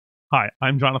Hi,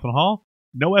 I'm Jonathan Hall.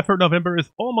 No Effort November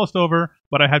is almost over,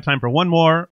 but I have time for one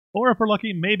more, or if we're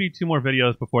lucky, maybe two more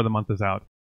videos before the month is out.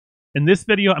 In this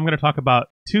video, I'm going to talk about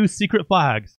 2 secret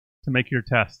flags to make your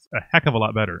tests a heck of a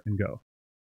lot better in Go.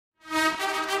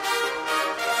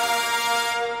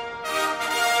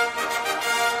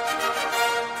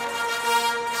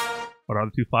 What are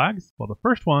the 2 flags? Well, the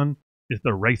first one is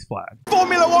the race flag.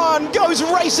 Formula One goes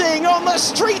racing on the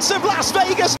streets of Las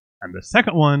Vegas. And the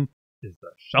second one is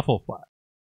the shuffle flag.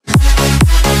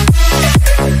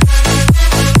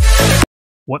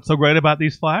 What's so great about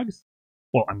these flags?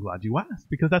 Well, I'm glad you asked,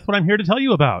 because that's what I'm here to tell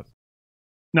you about.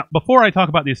 Now, before I talk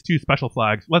about these 2 special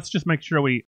flags, let's just make sure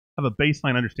we have a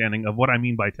baseline understanding of what I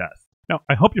mean by test. Now,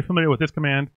 I hope you're familiar with this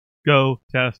command, go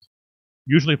test,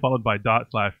 usually followed by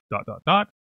 /...,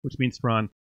 which means to run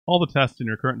all the tests in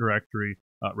your current directory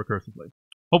recursively.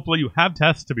 Hopefully you have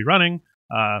tests to be running,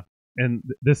 and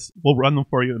this will run them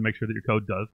for you and make sure that your code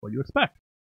does what you expect.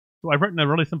 So I've written a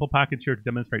really simple package here to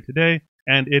demonstrate today,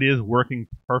 and it is working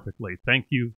perfectly. Thank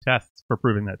you, tests, for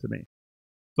proving that to me.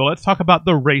 So let's talk about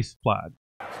the race flag.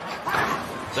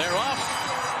 They're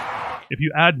off. If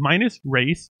you add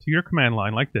 -race to your command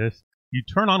line like this, you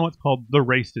turn on what's called the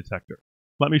race detector.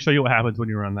 Let me show you what happens when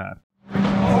you run that.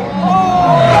 Oh!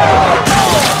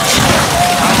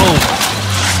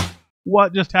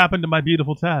 What just happened to my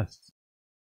beautiful tests?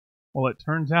 Well, it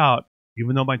turns out,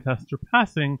 even though my tests are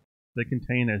passing, they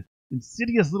contain an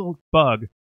insidious little bug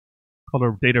called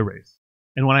a data race.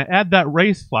 And when I add that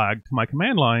race flag to my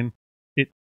command line,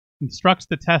 it instructs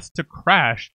the test to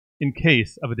crash in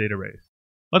case of a data race.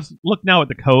 Let's look now at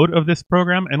the code of this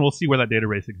program, and we'll see where that data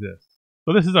race exists.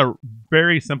 So this is a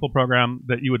very simple program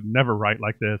that you would never write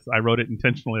like this. I wrote it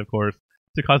intentionally, of course,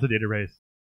 to cause a data race.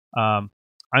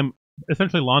 I'm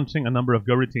essentially launching a number of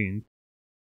Go routines,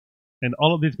 and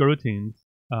all of these Go routines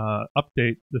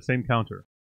update the same counter,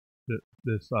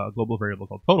 this global variable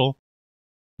called total,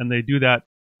 and they do that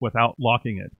without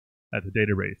locking it as a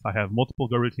data race. I have multiple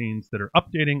Go routines that are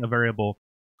updating a variable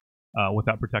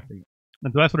without protecting it.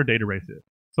 And so that's what a data race is.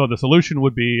 So the solution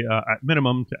would be, at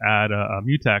minimum, to add a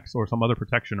mutex or some other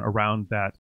protection around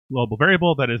that global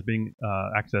variable that is being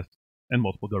accessed in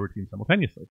multiple Go routines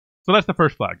simultaneously. So that's the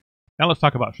first flag. Now let's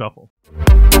talk about shuffle.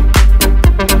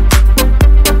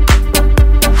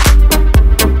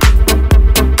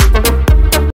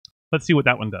 Let's see what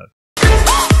that one does.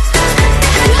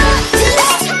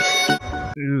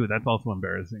 Ooh, that's also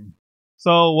embarrassing.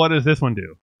 So what does this one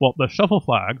do? Well, the shuffle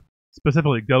flag,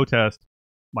 specifically go test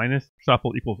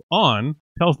 -shuffle equals on,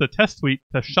 tells the test suite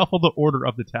to shuffle the order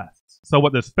of the tests. So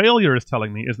what this failure is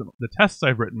telling me is that the tests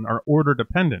I've written are order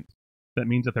dependent. That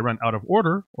means if they run out of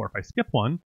order, or if I skip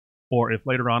one, or if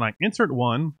later on I insert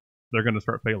one, they're going to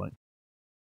start failing.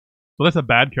 So that's a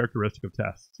bad characteristic of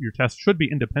tests. Your tests should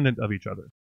be independent of each other.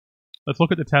 Let's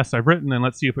look at the tests I've written and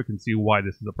let's see if we can see why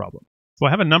this is a problem. So I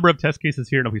have a number of test cases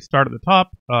here, and if we start at the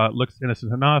top, looks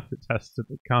innocent enough. It tests that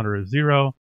the counter is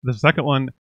 0. The second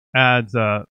one adds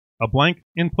a blank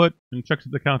input and checks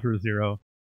that the counter is 0.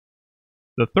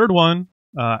 The third one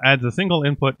adds a single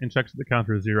input and checks that the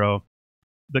counter is 0.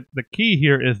 The key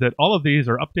here is that all of these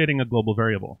are updating a global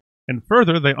variable. And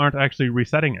further, they aren't actually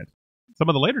resetting it. Some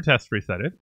of the later tests reset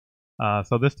it.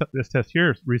 So this test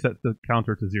here resets the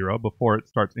counter to 0 before it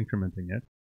starts incrementing it.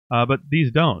 But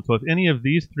these don't. So if any of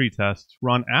these 3 tests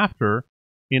run after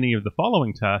any of the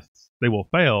following tests, they will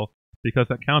fail because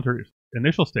that counter's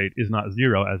initial state is not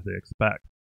 0 as they expect.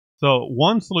 So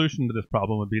one solution to this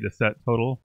problem would be to set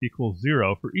total equals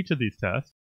 0 for each of these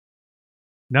tests.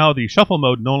 Now the shuffle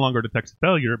mode no longer detects a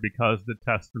failure because the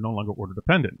tests are no longer order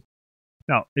dependent.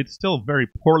 Now, it's still very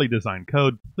poorly designed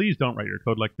code. Please don't write your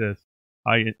code like this.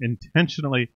 I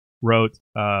intentionally wrote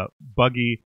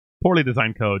buggy, poorly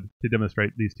designed code to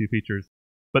demonstrate these 2 features.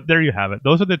 But there you have it.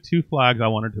 Those are the 2 flags I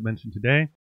wanted to mention today.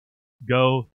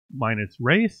 Go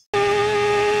 -race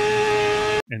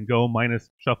and go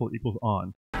 -shuffle equals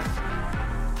on.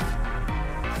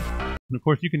 And of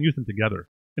course, you can use them together.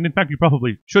 And in fact, you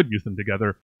probably should use them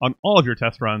together on all of your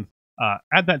test runs.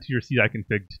 Add that to your CI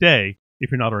config today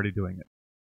if you're not already doing it.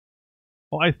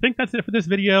 Well, I think that's it for this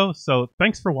video, so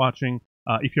thanks for watching.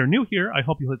 If you're new here, I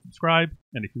hope you'll hit subscribe,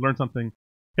 and if you learned something,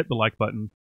 hit the like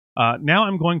button. Now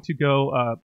I'm going to go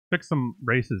fix some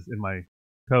races in my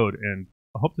code, and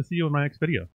I hope to see you in my next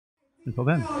video. Until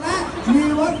then.